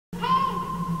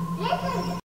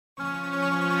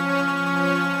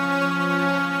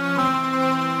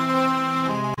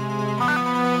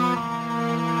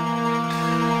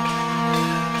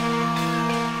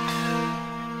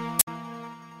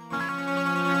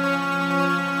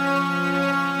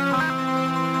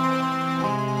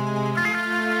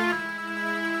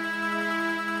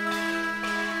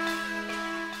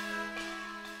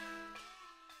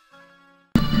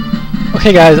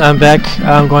Okay guys, I'm back.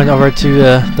 I'm going over to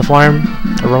the farm,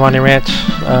 the Romani Ranch,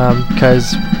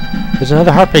 because there's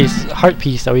another heart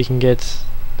piece that we can get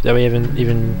that we haven't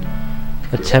even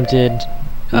attempted.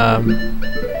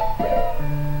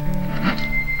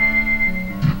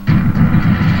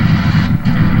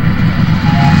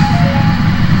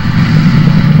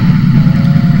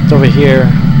 It's over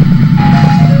here.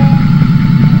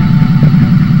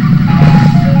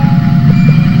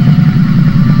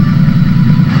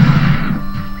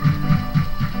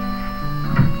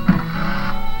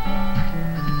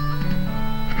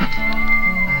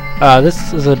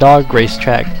 This is a dog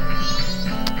racetrack.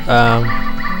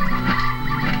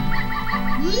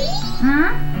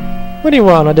 What do you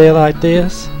want on a day like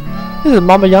this? This is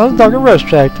Mama Young's dog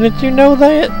racetrack. Didn't you know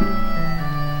that?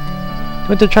 You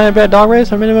want to try and bet a dog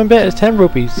race? Our minimum bet is 10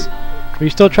 rupees. Will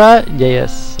you still try it?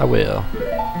 Yes, I will.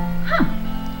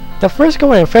 The first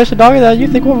go in, fetch the dog that you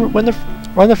think will run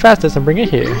the fastest and bring it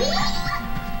here.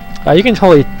 You can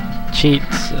totally cheat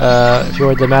if you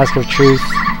wear the Mask of Truth.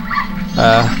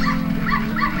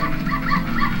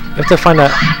 You have to find a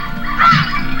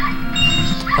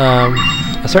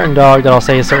certain dog that'll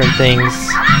say certain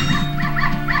things.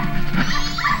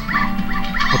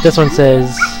 But this one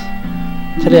says,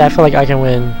 "Today I feel like I can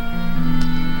win."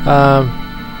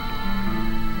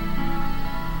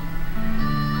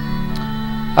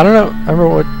 I don't know. I remember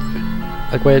what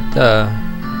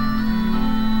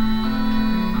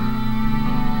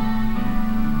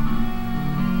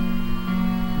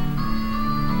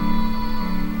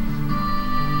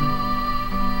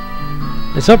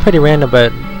it's all pretty random,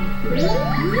 but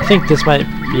I think this might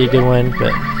be a good one,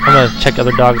 but I'm gonna check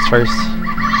other dogs first.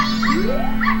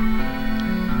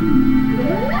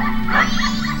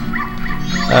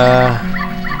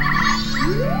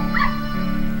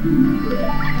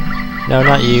 No,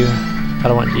 not you. I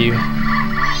don't want you.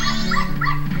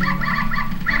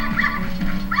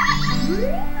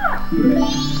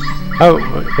 Oh,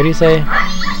 what do you say?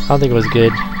 I don't think it was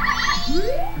good.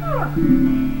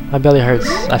 My belly hurts.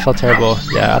 I feel terrible.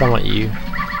 Yeah, I don't want you.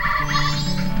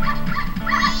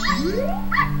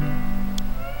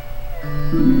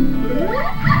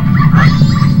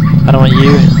 I don't want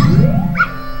you.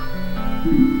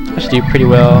 I should do pretty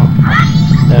well.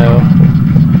 No.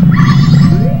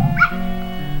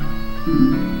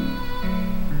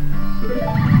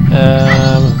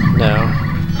 No.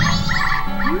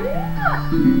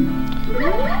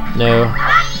 No.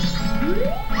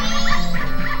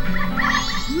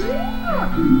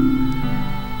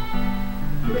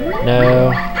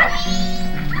 No.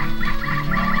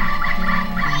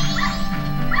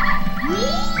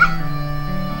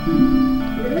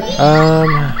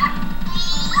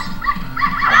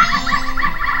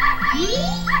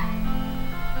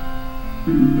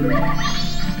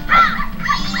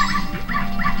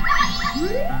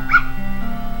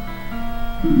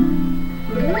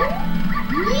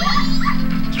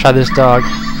 Let's try this dog.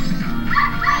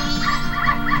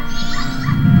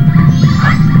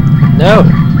 No.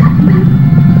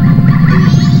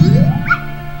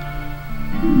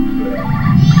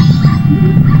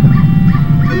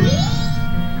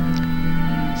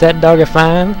 Is that dog a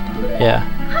fine? Yeah.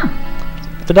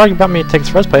 If the dog you brought me takes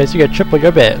first place, you get triple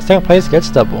your bet. Second place gets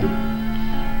double.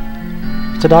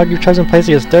 If the dog you've chosen place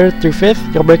gets third through fifth,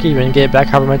 you'll break even and get back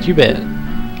however much you bet.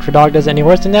 If your dog does any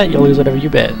worse than that, you'll lose whatever you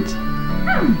bet.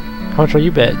 How much will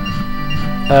you bet?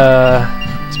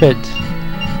 Spent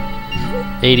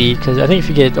 80, because I think if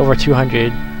you get over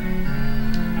 200,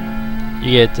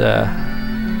 you get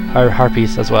heart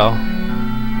piece as well.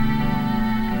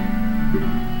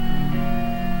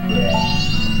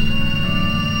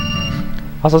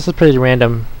 Also, this is pretty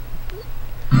random,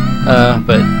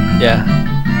 but yeah.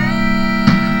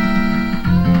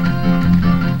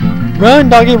 Run,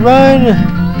 doggy, run!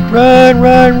 Run,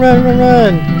 run, run, run,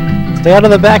 run! Stay out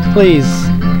of the back, please.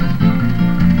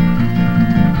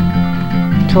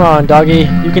 Come on, doggy,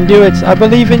 you can do it. I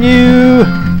believe in you.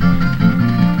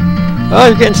 Oh,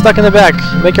 you're getting stuck in the back.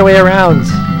 Make your way around.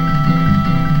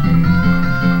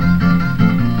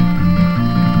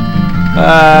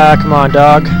 Come on,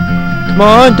 dog. Come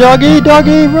on, doggy,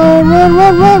 doggy, run, run,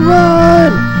 run, run,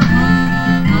 run!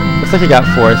 Looks like he got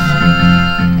fourth.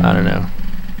 I don't know.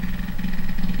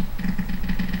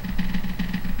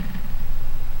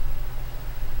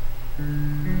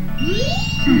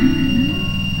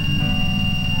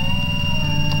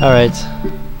 Alright.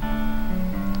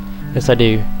 Yes, I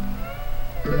do.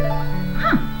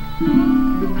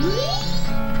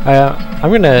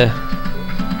 I'm gonna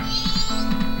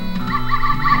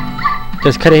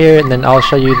just cut it here and then I'll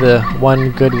show you the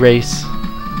one good race.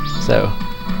 So.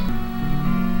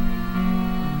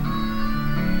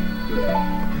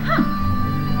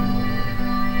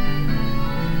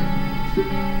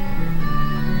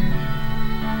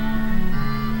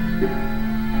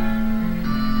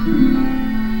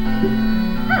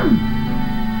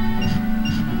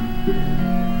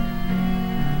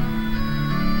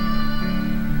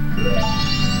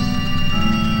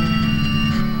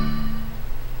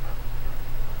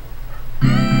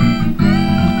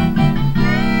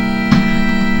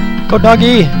 Go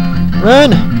doggy!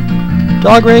 Run!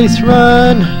 Dog race,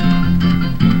 run!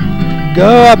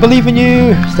 Go! I believe in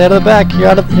you! Stay out of the back. You're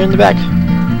in the back.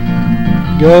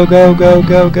 Go, go, go,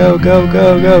 go, go, go,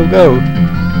 go, go, go!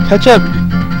 Catch up!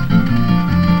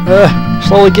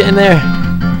 Slowly get in there.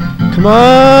 Come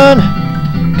on!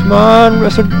 Come on,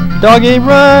 Mr. Doggy,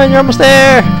 run! You're almost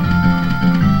there!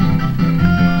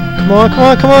 Come on, come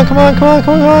on, come on, come on, come on,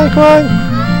 come on, come on!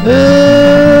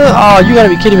 Oh, you gotta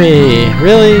be kidding me!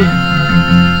 Really?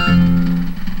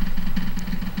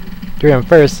 You're in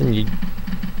first and you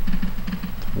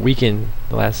weaken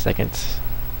the last seconds.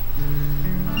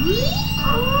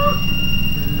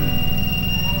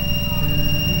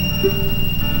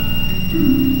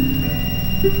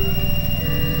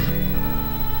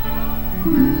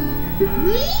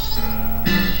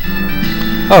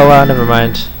 Oh wow, never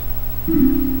mind.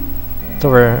 It's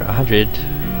over 100.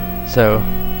 So,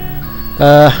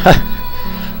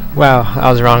 wow,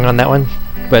 I was wrong on that one.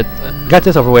 But got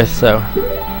this over with, so.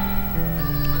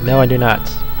 No, I do not.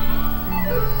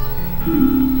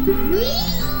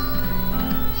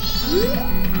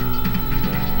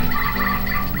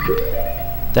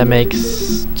 That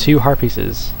makes 2 heart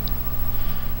pieces.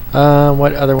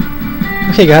 What other one?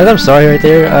 Okay guys, I'm sorry right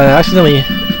there. I accidentally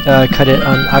cut it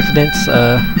on accident,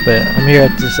 but I'm here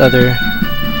at this other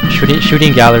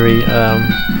shooting gallery.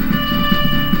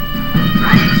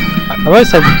 I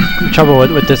always have trouble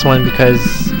with this one because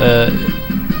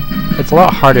it's a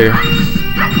lot harder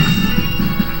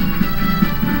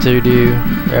to do,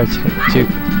 or to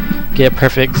get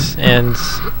perfect and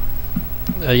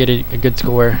get a good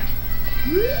score.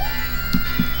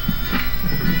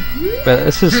 But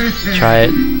let's just try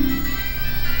it,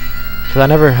 because I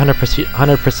never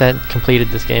 100% completed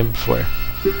this game before.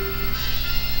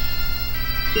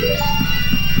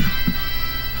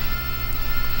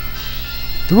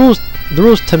 The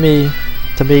rules to me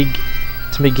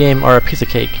game are a piece of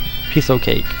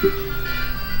cake.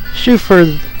 Shoot for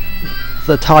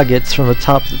the targets from the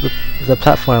top of the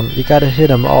platform. You gotta hit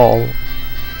them all.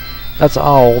 That's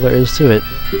all there is to it.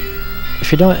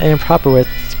 If you don't aim proper with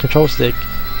control stick,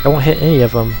 I won't hit any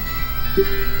of them.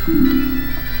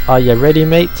 Are you ready,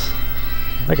 mate?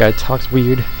 That guy talks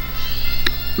weird.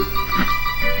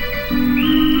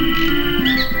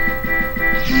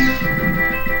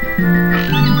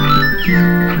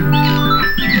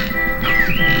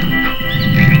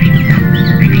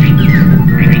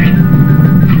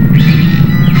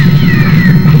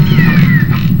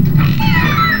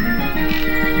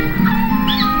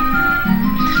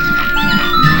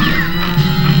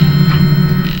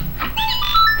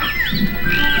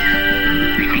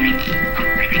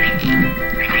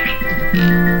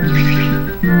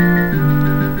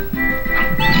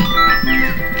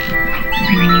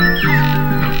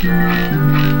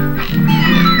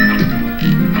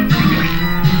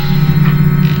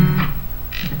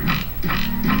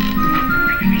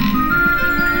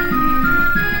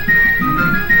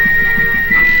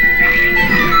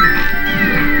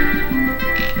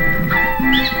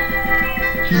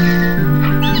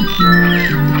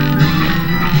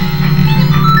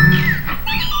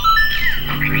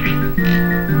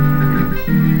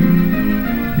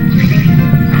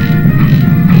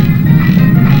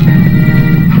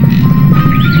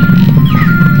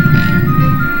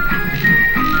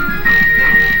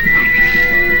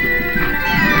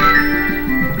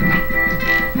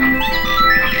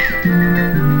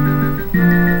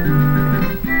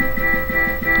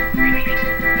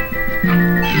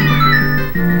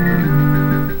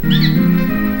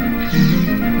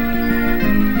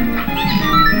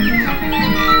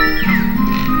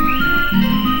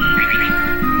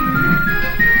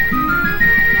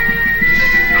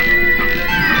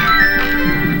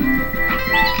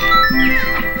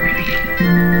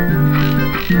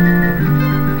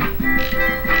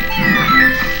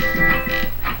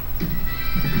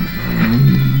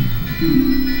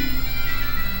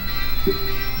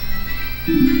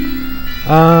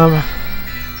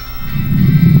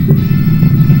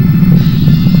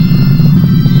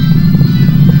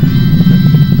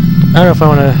 I don't know if I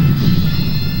want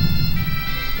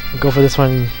to go for this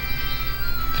one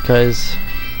because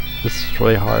this is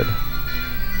really hard.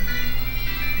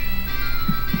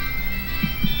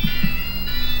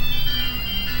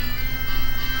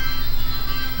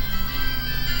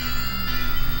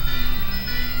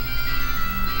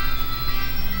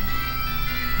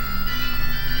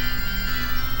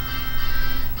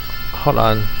 Hold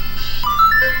on.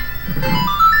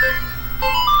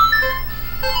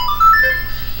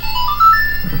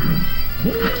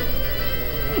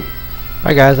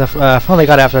 Alright guys, I finally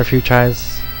got it after a few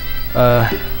tries.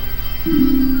 Got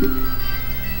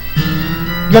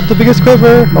the biggest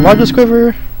quiver, the largest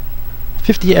quiver,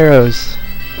 50 arrows.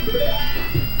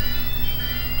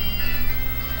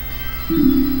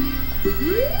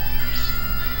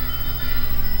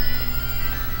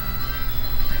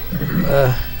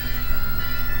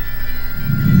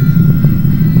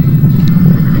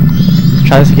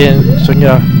 Try this again, so we can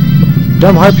get a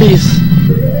dumb heart piece.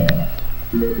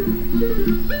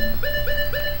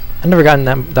 I've never gotten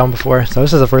that down before, so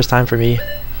this is the first time for me.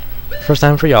 First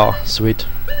time for y'all. Sweet.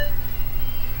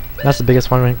 That's the biggest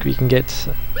one we can get.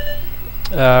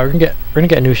 We're gonna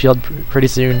get a new shield pretty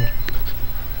soon.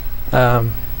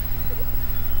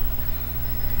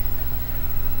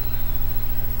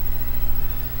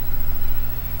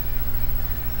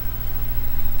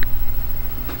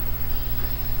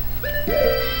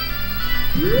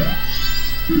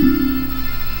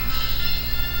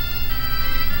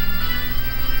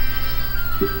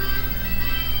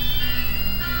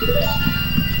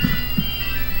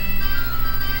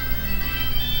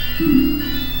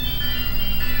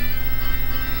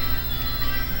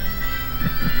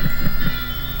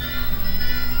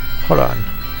 Hold on.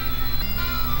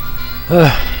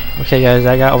 Okay guys,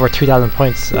 I got over 2,000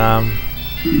 points. Oh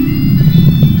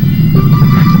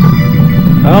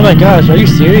my gosh, are you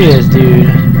serious, dude?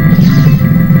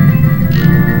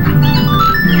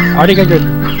 I already got your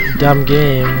dumb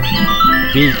game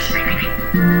beat.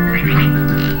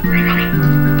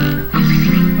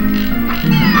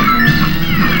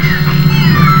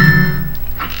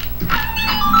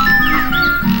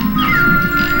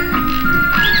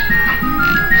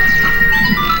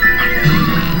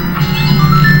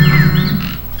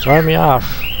 Throw me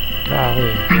off.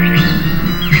 Golly.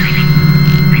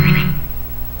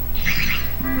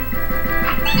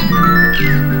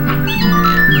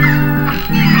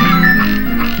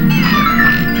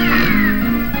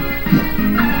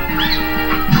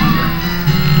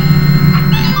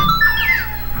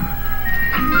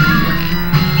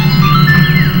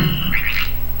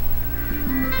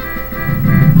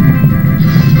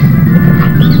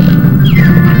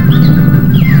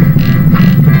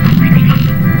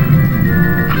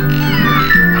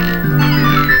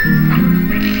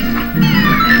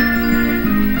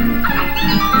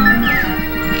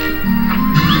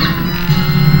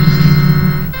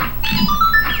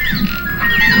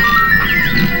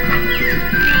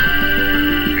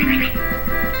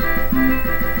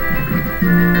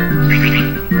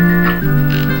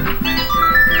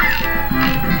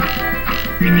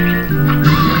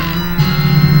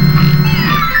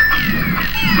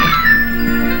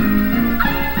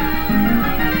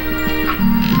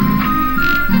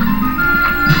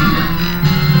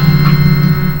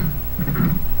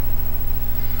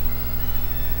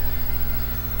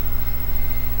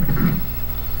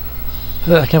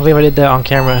 I can't believe I did that on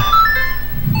camera.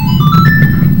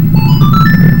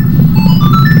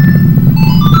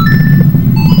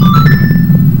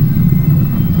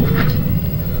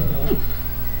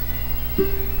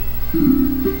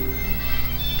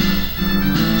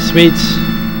 Sweet.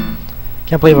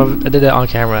 Can't believe I did that on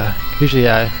camera. Usually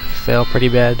I fail pretty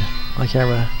bad on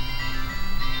camera.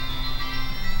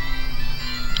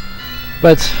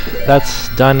 But that's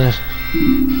done.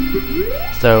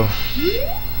 So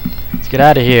let's get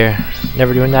out of here.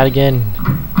 Never doing that again.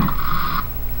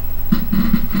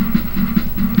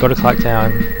 Go to Clock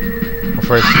Town. Well,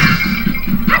 first.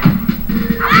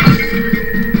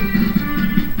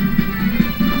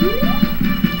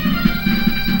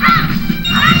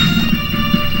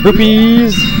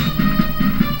 Rupees!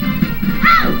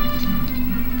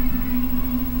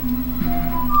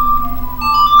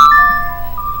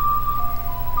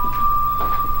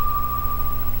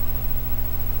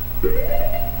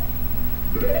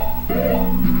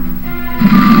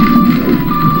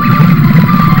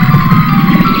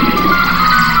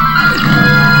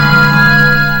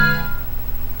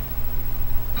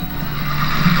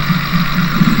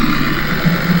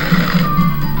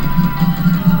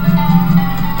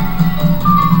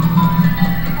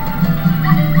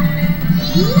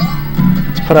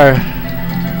 Put our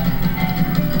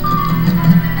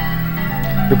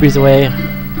rupees away.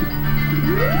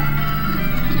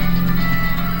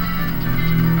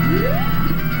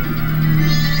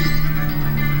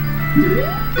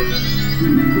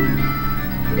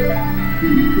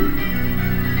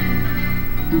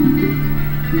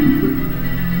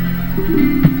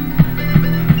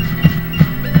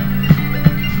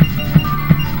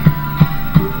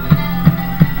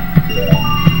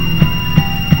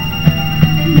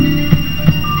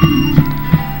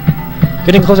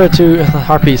 Getting closer to the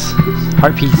heart piece.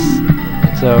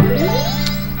 So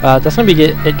that's gonna be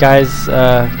it, guys,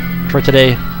 for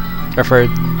today, or for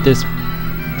this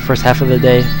first half of the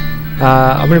day.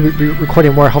 I'm gonna be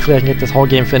recording more. Hopefully, I can get this whole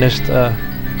game finished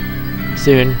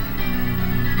soon.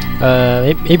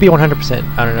 Maybe 100%.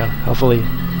 I don't know. Hopefully.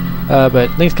 But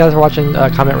thanks, guys, for watching.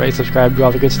 Comment, rate, subscribe, do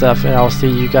all the good stuff, and I'll see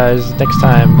you guys next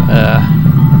time.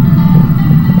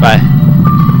 Bye.